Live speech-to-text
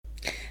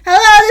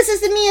is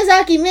the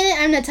Miyazaki Minute.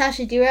 I'm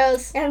Natasha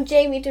DeRose. I'm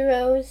Jamie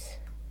DeRose.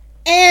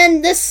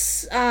 And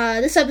this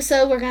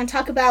episode, we're going to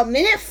talk about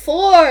Minute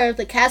 4 of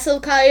the Castle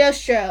of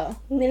Cagliostro.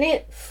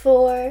 Minute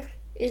 4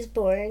 is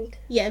boring.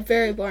 Yeah,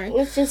 very boring.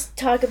 Let's just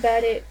talk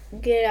about it,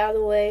 get it out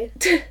of the way.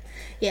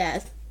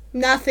 Yeah,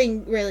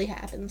 nothing really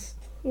happens.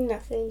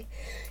 Nothing.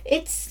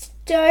 It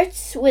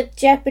starts with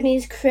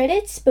Japanese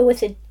credits, but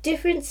with a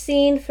different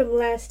scene from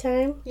last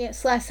time.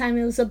 Yes, last time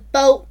it was a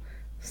boat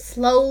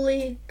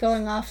slowly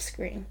going off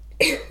screen.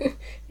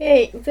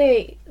 Very,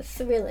 very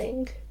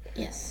thrilling.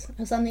 Yes,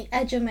 I was on the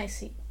edge of my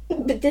seat.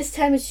 But this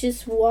time it's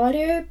just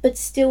water, but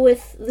still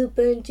with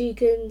Lupa and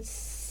Jigen's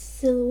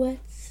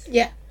silhouettes.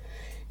 Yeah.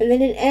 And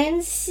then it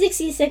ends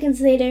 60 seconds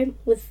later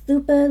with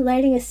Lupa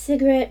lighting a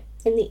cigarette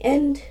and the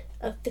end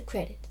of the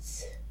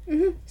credits.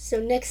 Mm-hmm. So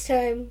next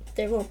time,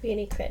 there won't be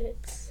any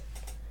credits.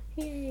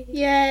 Yay.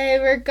 Yay,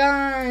 we're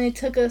gone. It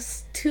took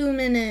us 2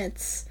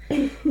 minutes.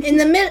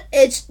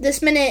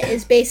 This minute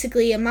is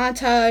basically a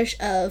montage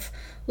of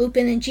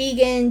Lupin and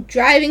Jigen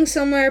driving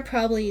somewhere,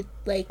 probably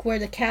like where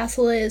the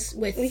castle is,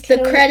 with the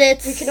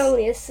credits. We can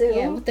only assume.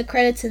 Yeah, with the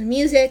credits and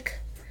music.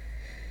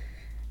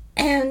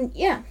 And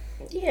yeah.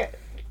 Yeah.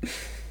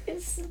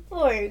 It's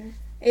boring.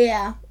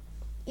 Yeah.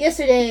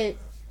 Yesterday,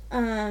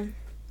 our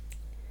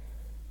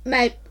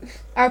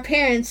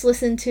parents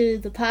listened to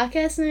the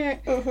podcast, and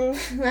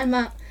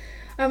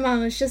our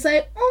mom was just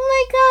like, "Oh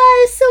my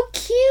god, it's so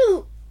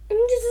cute."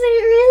 I'm just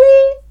like,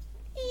 really?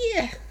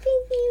 Yeah.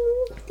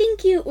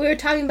 Thank you. We were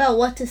talking about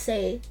what to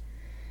say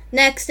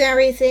next and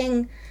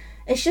everything.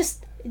 It's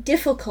just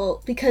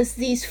difficult because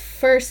these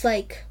first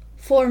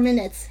 4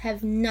 minutes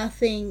have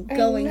nothing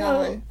going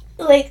on.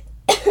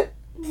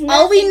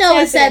 All we know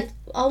is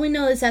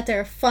that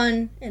they're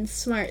fun and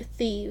smart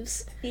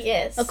thieves.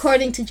 Yes.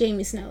 According to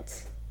Jamie's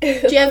notes.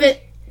 Do you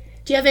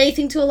have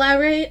anything to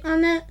elaborate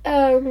on that?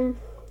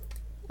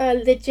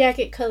 The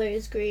jacket color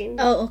is green.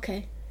 Oh,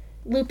 okay.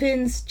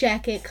 Lupin's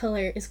jacket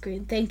color is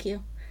green. Thank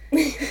you.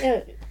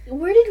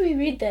 Where did we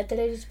read that? Did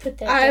I just put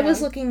that down? I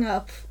was looking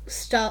up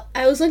stuff.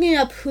 I was looking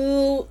up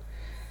who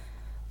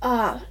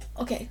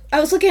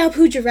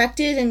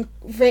directed and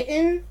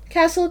written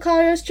Castle of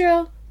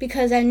Cagliostro,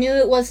 because I knew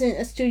it wasn't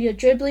a Studio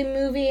Ghibli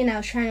movie, and I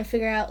was trying to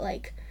figure out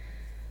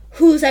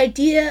whose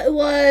idea it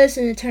was,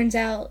 and it turns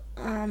out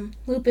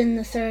Lupin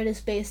the Third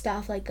is based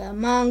off a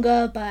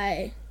manga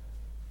by...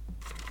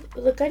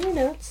 Look on your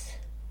notes.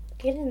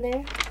 Get in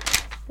there.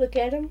 Look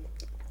at him.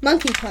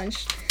 Monkey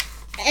Punch.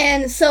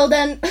 And so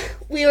then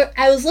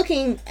I was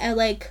looking at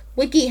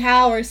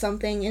WikiHow or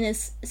something, and it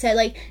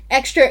said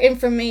extra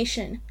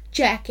information,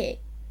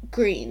 jacket,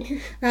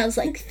 green. And I was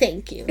like,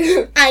 thank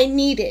you. I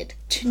needed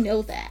to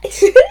know that.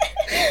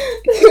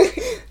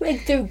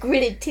 Through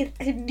gritted teeth,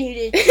 I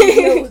needed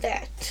to know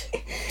that.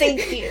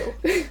 Thank you.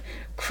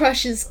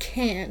 Crushes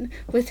can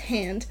with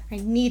hand. I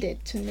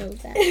needed to know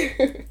that.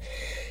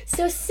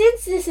 So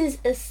since this is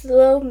a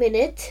slow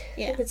minute,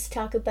 yeah, let's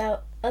talk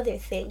about other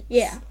things.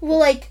 Yeah.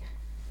 Well,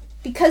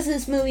 because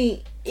this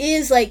movie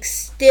is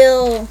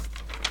still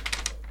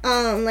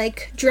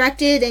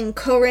directed and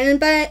co-written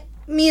by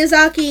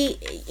Miyazaki,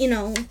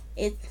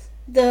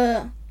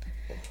 the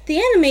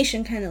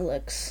animation kind of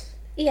looks,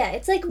 yeah,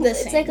 it's the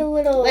same. It's a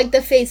little,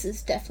 the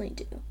faces definitely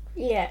do.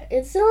 Yeah,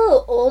 it's a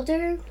little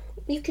older,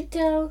 you could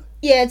tell.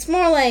 Yeah, it's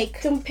more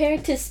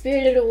compared to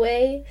Spirited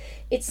Away,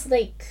 it's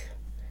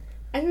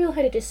I don't know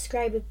how to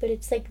describe it, but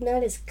it's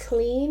not as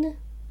clean.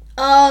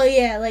 Oh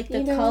yeah,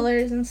 the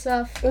colors and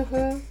stuff.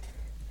 Uh-huh.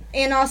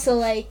 And also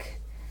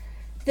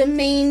the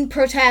main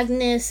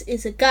protagonist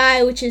is a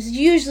guy, which is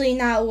usually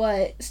not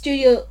what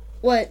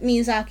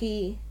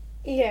Miyazaki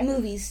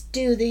movies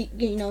do.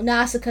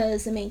 Nausicaa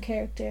is the main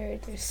character.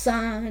 There's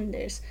San,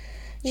 there's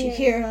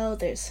Chihiro,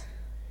 there's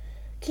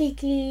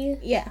Kiki.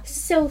 Yeah.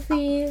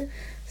 Sophie.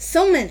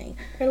 So many.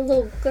 Our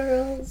little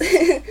girls.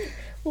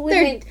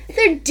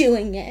 They're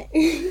doing it.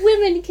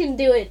 Women can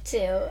do it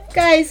too.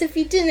 Guys, if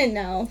you didn't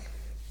know.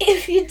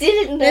 If you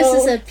didn't know. This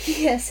is a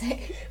PSA.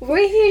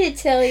 We're here to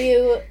tell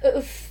you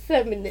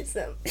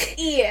feminism.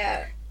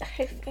 Yeah.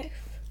 High five.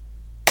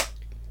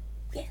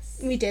 Yes.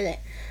 We did it.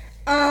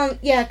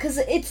 Yeah, because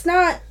it's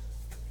not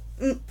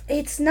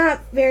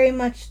very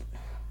much,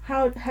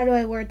 how do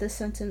I word this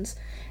sentence?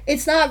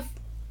 It's not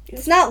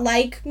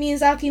like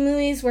Miyazaki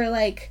movies where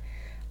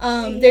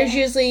there's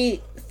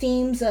usually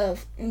themes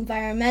of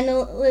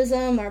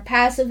environmentalism or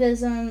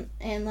pacifism,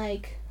 and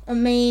a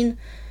main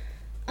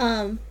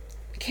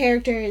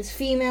character is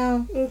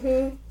female.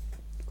 Mm-hmm.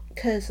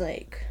 Because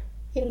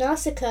in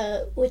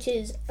Nausicaa, which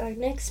is our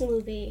next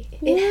movie,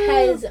 it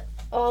has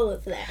all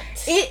of that.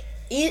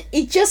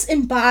 It just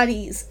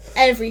embodies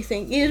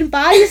everything. It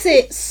embodies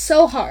it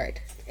so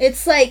hard.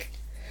 It's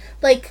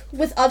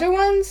with other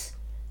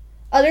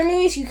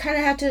movies, you kind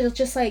of have to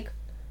just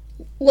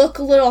look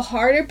a little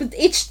harder, but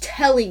it's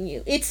telling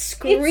you. It's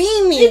screaming.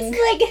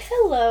 It's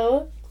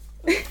hello,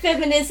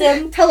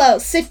 feminism. Hello,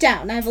 sit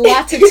down. I have a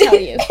lot to tell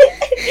you.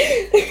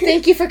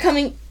 Thank you for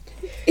coming.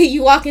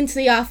 You walk into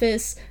the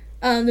office,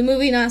 the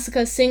movie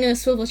Nausicaa, sitting in a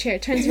swivel chair,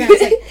 turns around,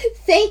 it's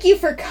thank you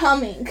for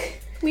coming.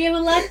 We have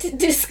a lot to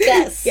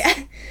discuss.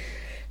 Yeah.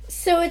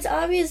 So it's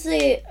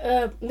obviously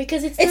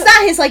because It's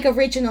not his like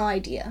original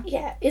idea.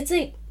 Yeah, it's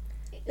like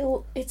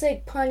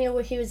Ponyo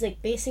where he was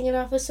like basing it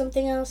off of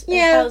something else.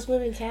 Yeah. Howl's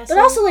Moving Castle.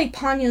 But also like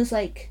Ponyo's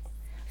like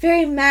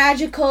very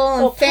magical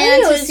and Ponyo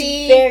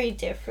fantasy. is very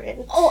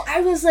different. Oh,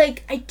 I was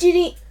like, I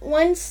didn't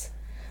once.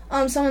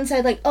 Someone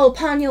said like, oh,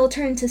 Ponyo will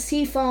turn to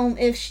sea foam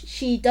if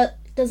she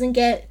doesn't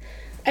get.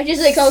 I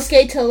just like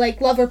Sosuke to like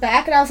love her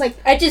back, and I was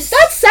like, that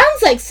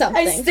sounds like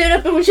something. I stood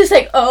up and was just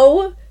like,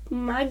 oh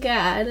my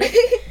god,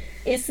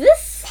 it's the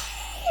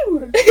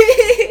same.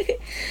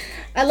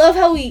 I love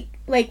how we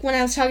like when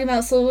I was talking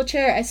about swivel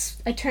chair,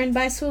 I turned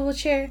my swivel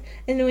chair,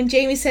 and when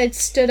Jamie said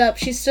stood up,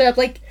 she stood up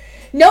like,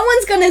 no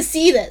one's gonna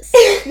see this.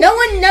 No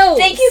one knows.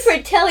 Thank you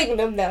for telling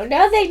them though.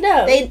 Now they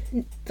know.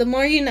 The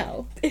more you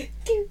know.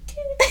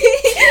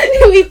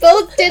 We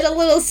both did a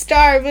little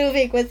star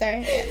moving with our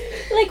hand.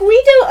 Like,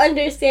 we don't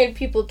understand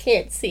people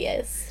can't see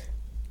us.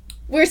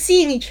 We're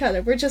seeing each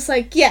other. We're just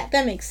like, yeah,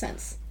 that makes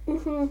sense.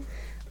 Mm-hmm.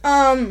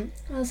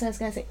 What else I was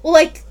gonna say? Well,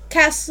 like,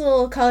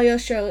 Castle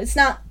Cagliostro, it's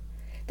not,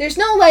 there's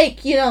no,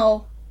 like, you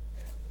know,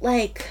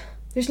 like,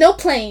 there's no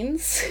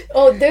planes.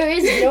 Oh, there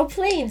is no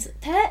planes.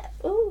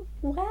 Oh,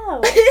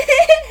 wow.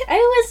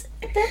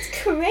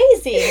 That's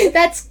crazy.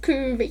 That's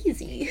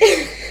crazy.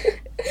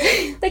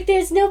 Like,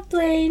 there's no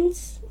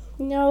planes,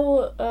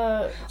 no,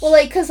 well,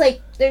 like, cause,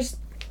 like, there's,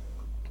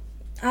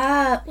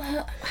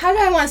 well, how do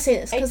I want to say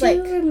this? I Cause, do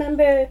like,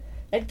 remember,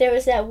 like, there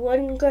was that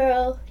one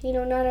girl, you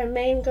know, not our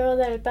main girl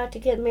that about to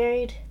get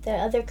married, that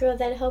other girl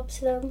that helps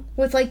them.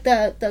 with, like,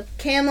 the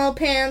camo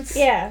pants.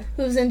 Yeah.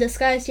 Who's in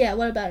disguise. Yeah,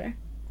 what about her?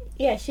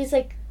 Yeah, she's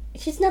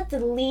not the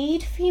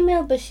lead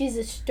female, but she's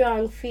a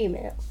strong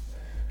female.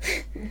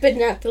 But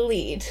not the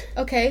lead.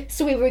 Okay.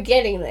 So we were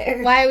getting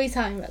there. Why are we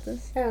talking about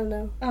this? I don't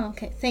know. Oh,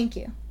 okay. Thank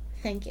you.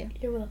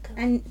 You're welcome.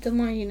 And the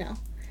more you know.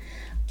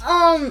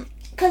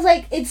 Cause,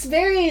 like, it's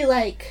very,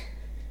 like,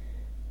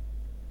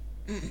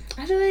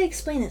 how do I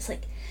explain this?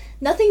 Like,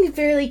 nothing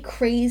really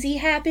crazy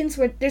happens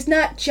where there's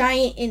not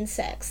giant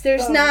insects.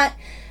 There's not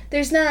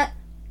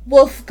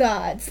wolf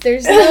gods.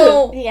 There's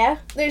no Yeah.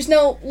 there's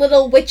no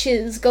little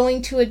witches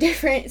going to a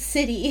different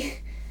city.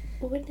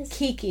 What is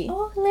Kiki.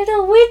 Oh,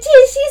 little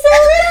witches. She's a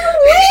little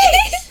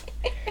witch.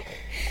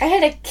 I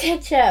had to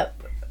catch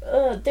up.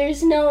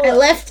 There's no. I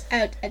left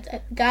out. I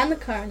got in the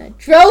car and I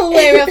drove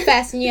away real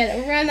fast, and you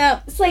had to run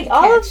up. It's like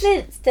all of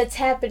it that's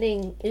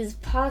happening is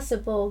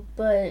possible,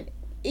 but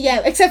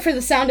yeah, except for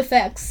the sound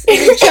effects, and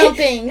the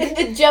jumping,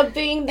 the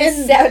jumping, the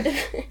And sound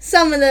effects.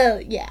 some of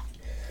the Yeah.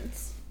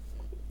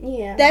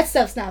 that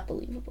stuff's not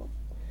believable.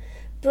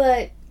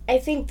 But I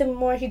think the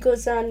more he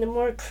goes on, the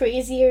more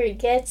crazier it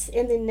gets,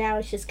 and then now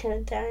it's just kind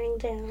of dying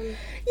down.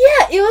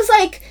 Yeah, it was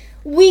like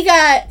we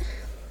got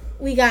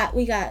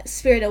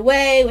Spirit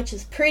Away, which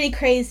is pretty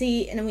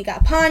crazy, and then we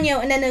got Ponyo,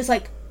 and then there's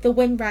like The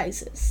Wind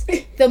Rises,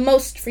 the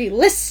most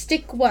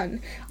realistic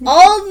one.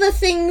 All the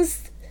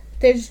things,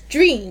 there's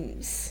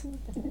dreams.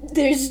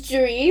 There's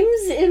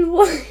dreams in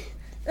one.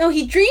 No,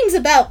 he dreams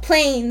about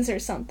planes or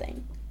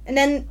something. And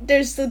then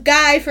there's the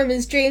guy from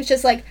his dreams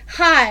just like,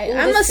 hi,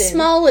 I'm a Listen.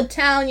 small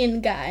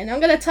Italian guy, and I'm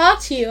going to talk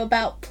to you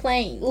about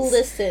planes.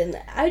 Listen,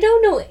 I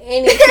don't know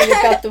anything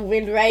about The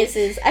Wind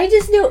Rises. I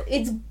just know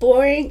it's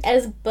boring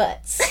as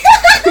butts.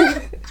 And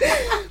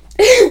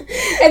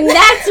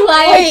that's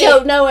why I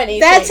don't know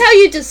anything. That's how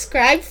you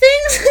describe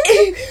things?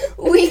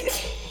 We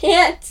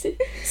can't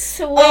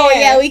swear. Oh,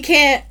 yeah, we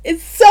can't.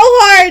 It's so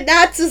hard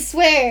not to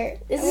swear.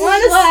 This is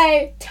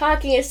why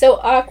talking is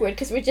so awkward,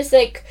 because we're just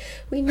like,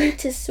 we need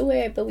to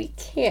swear, but we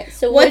can't.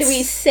 So what do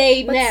we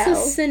say what's now?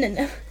 What's a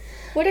synonym?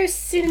 What are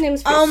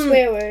synonyms for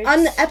swear words?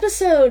 On the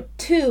episode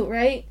 2,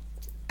 right?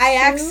 I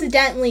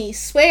accidentally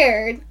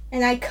sweared,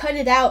 and I cut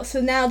it out,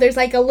 so now there's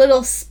like a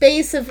little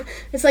space of,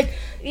 it's like,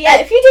 yeah,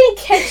 if you didn't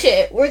catch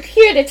it, we're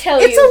here to tell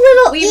it's you. a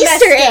little we Easter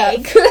messed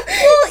egg. up.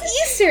 Little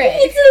Easter egg.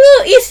 It's a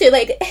little Easter,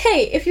 like,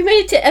 hey, if you made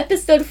it to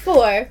episode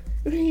 4,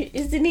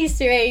 it's an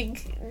Easter egg.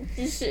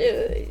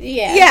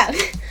 Yeah. Yeah,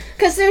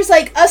 because there's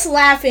like us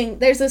laughing,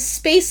 there's a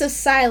space of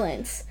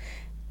silence.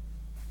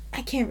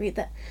 I can't read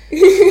that.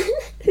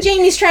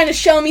 Jamie's trying to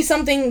show me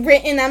something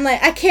written. I'm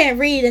like, I can't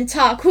read and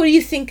talk. Who do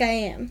you think I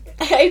am?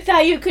 I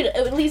thought you could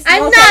at least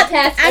I'm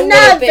multitask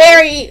not bit.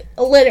 very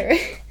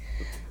illiterate.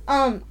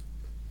 Now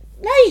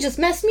you just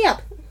messed me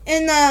up.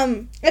 In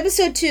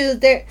episode 2,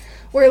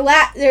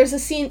 there's a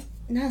scene.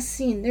 Not a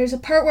scene. There's a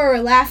part where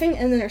we're laughing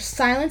and then there's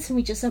silence and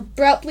we just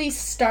abruptly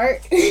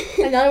start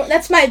another one.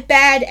 That's my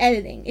bad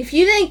editing. If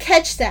you didn't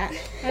catch that,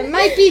 it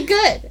might be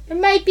good. It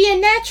might be a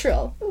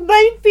natural.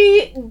 Might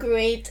be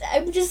great.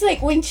 I'm just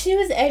like, when she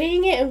was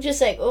editing it, I'm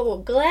just like, oh,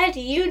 glad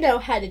you know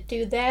how to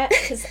do that,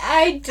 because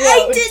I don't.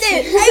 I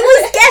didn't.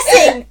 I was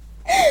guessing.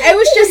 I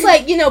was just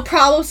like,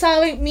 problem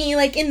solving, me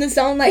like in the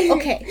zone, like,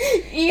 okay,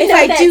 if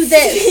I do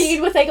this.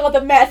 Scene with like all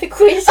the math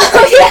equations.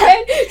 Oh,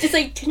 yeah. Just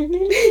like.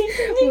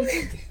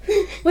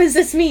 What does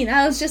this mean?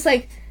 I was just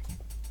like,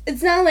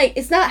 it's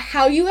not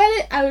how you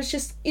edit. I was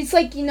just, it's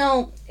like,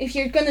 if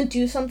you're gonna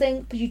do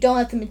something but you don't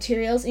have the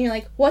materials and you're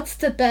like, what's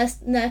the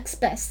next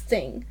best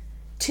thing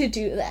to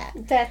do that.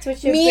 That's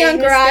what your Me on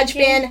brain was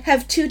thinking? GarageBand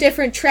have 2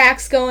 different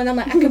tracks going. I'm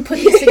like, I can put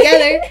these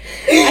together.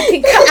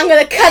 I'm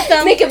gonna cut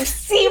them. Make them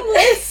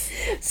seamless.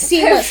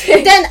 Seamless.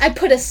 But then I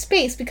put a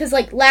space because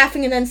like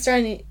laughing and then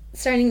starting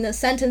the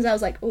sentence, I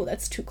was like, oh,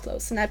 that's too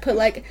close. And I put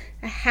like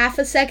a half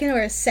a second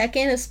or a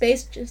second of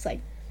space, just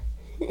like.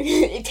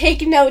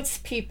 Take notes,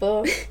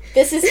 people.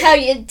 This is how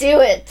you do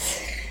it.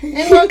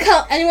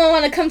 Anyone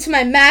want to come to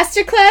my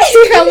masterclass?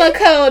 Promo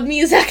code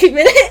Miyazaki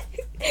Minute.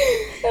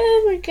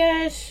 Oh my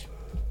gosh.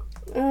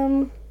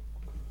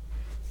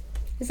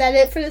 Is that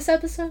it for this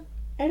episode?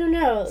 I don't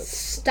know.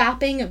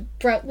 Stopping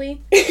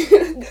abruptly.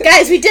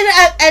 Guys, we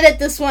didn't edit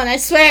this one, I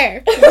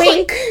swear.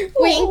 Wink,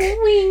 wink.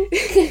 Wink.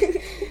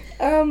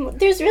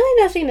 There's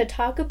really nothing to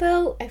talk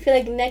about. I feel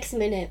like next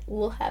minute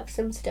we'll have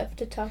some stuff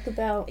to talk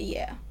about.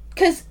 Yeah.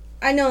 Because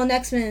I know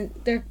next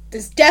minute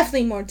there's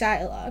definitely more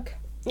dialogue.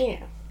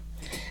 Yeah.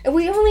 And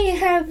we only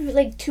have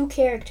like 2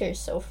 characters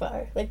so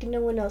far. Like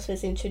no one else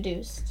was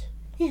introduced.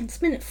 Yeah,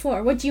 it's minute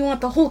 4. What, do you want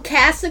the whole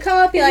cast to come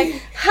up? Be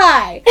like,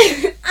 hi,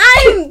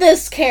 I'm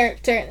this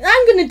character, and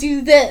I'm gonna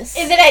do this.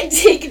 And then I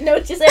take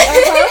notes, just like,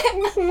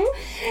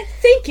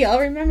 Thank you,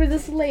 I'll remember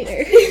this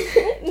later.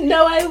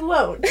 No, I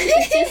won't.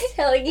 Just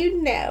telling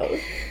you now.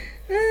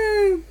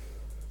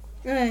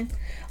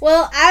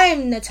 Well,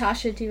 I'm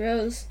Natasha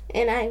DeRose.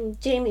 And I'm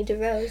Jamie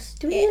DeRose.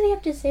 Do we really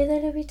have to say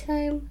that every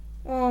time?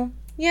 Well,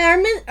 yeah,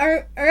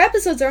 our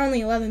episodes are only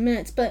 11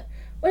 minutes, but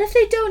what if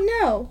they don't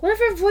know? What if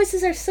our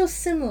voices are so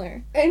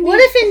similar? What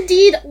if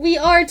indeed we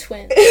are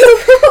twins?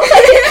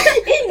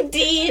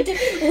 Indeed,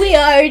 we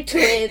are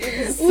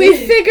twins. We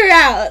figure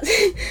out.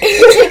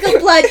 We take a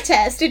blood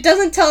test. It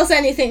doesn't tell us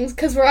anything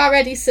because we're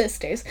already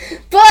sisters.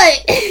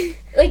 But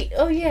like,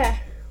 oh yeah.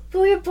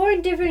 But we were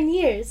born different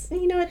years.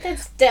 You know what?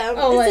 That's dumb.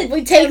 Oh, what?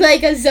 We take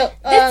like an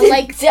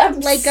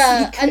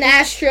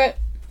astro.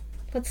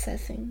 What's that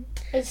thing?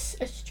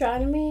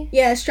 Astronomy.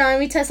 Yeah,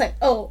 astronomy test. Like,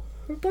 oh,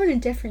 we're born in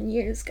different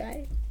years,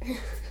 guys.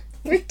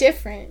 We're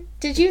different.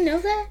 Did you know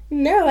that?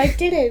 No, I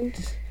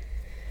didn't.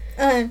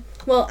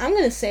 Well, I'm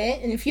gonna say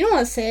it, and if you don't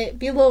want to say it,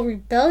 be a little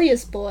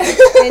rebellious boy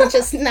and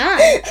just not.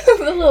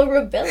 I'm a little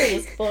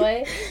rebellious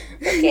boy.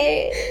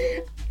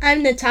 Okay.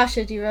 I'm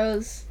Natasha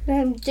DeRose.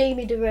 I'm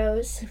Jamie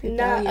DeRose.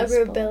 Not a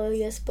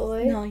rebellious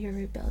boy. No, you're a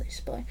rebellious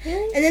boy.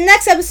 Really? In the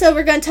next episode,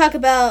 we're going to talk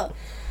about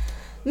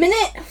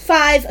minute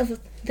 5 of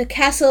The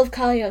Castle of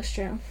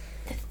Cagliostro.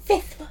 The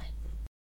 5th one.